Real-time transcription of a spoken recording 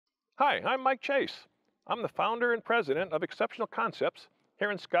Hi, I'm Mike Chase. I'm the founder and president of Exceptional Concepts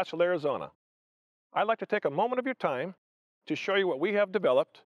here in Scottsdale, Arizona. I'd like to take a moment of your time to show you what we have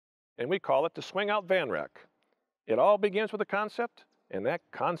developed, and we call it the Swing Out Van Rack. It all begins with a concept, and that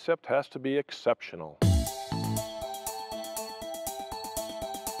concept has to be exceptional.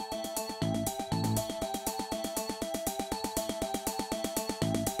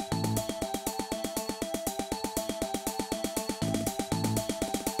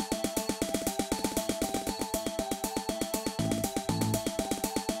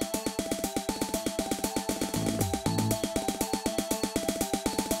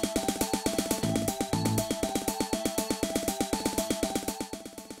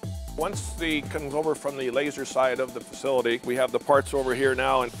 Once the comes over from the laser side of the facility, we have the parts over here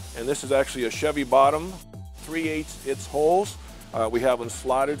now, and this is actually a Chevy bottom, 3/8 its holes. We have them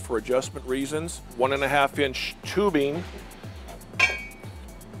slotted for adjustment reasons. 1.5-inch tubing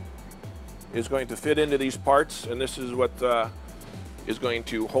is going to fit into these parts, and this is what is going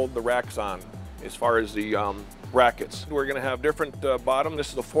to hold the racks on as far as the brackets. We're going to have different bottom.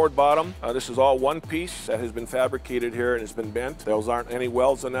 This is a Ford bottom. This is all one piece that has been fabricated here and has been bent. Those aren't any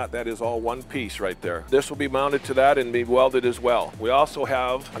welds on that. That is all one piece right there. This will be mounted to that and be welded as well. We also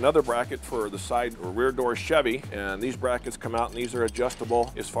have another bracket for the side or rear door Chevy, and these brackets come out and these are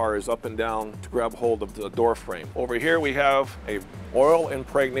adjustable as far as up and down to grab hold of the door frame. Over here we have a oil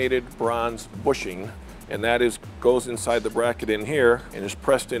impregnated bronze bushing, and that goes inside the bracket in here and is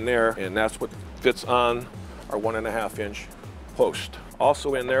pressed in there, and that's what fits on our 1.5-inch post.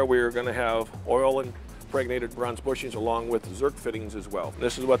 Also in there, we're going to have oil impregnated bronze bushings along with Zerk fittings as well.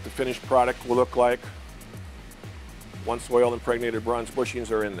 This is what the finished product will look like once oil impregnated bronze bushings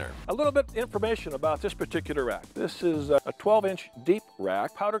are in there. A little bit of information about this particular rack. This is a 12-inch deep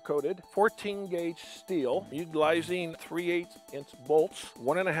rack, powder coated, 14-gauge steel, utilizing 3/8-inch bolts,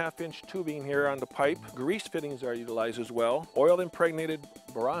 1.5-inch tubing here on the pipe. Grease fittings are utilized as well. Oil impregnated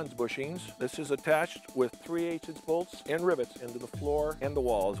bronze bushings. This is attached with 3/8-inch bolts and rivets into the floor and the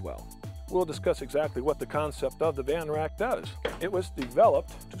wall as well. We'll discuss exactly what the concept of the van rack does. It was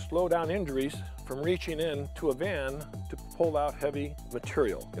developed to slow down injuries from reaching in to a van to pull out heavy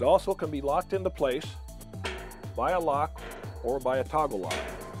material. It also can be locked into place by a lock or by a toggle lock.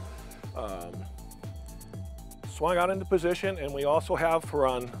 Swung out into position, and we also have for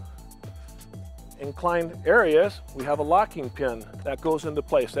on inclined areas, we have a locking pin that goes into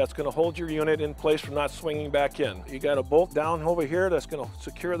place. That's going to hold your unit in place from not swinging back in. You got a bolt down over here that's going to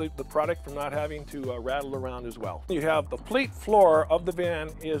secure the product from not having to rattle around as well. You have the complete floor of the van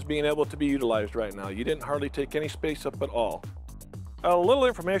is being able to be utilized right now. You didn't hardly take any space up at all. A little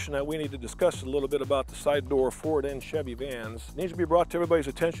information that we need to discuss a little bit about the side door Ford and Chevy vans. It needs to be brought to everybody's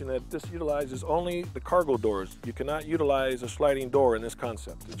attention that this utilizes only the cargo doors. You cannot utilize a sliding door in this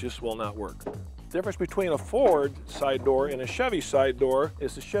concept. It just will not work. The difference between a Ford side door and a Chevy side door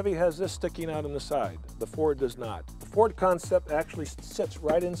is the Chevy has this sticking out on the side. The Ford does not. The Ford concept actually sits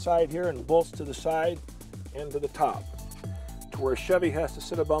right inside here and bolts to the side and to the top, to where Chevy has to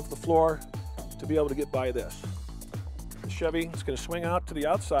sit above the floor to be able to get by this. The Chevy is going to swing out to the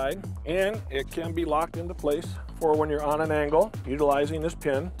outside, and it can be locked into place for when you're on an angle utilizing this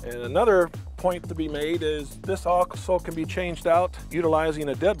pin. And another point to be made is this also can be changed out utilizing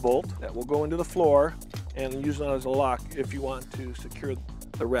a deadbolt that will go into the floor and use it as a lock if you want to secure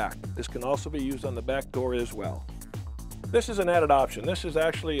the rack. This can also be used on the back door as well. This is an added option. This is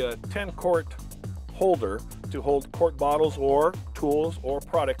actually a 10-quart holder to hold quart bottles or tools or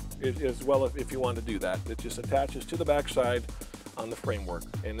product as well if you want to do that. It just attaches to the backside on the framework,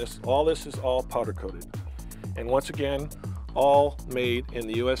 and all this is all powder coated. And once again, all made in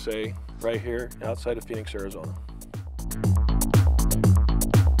the USA right here outside of Phoenix, Arizona.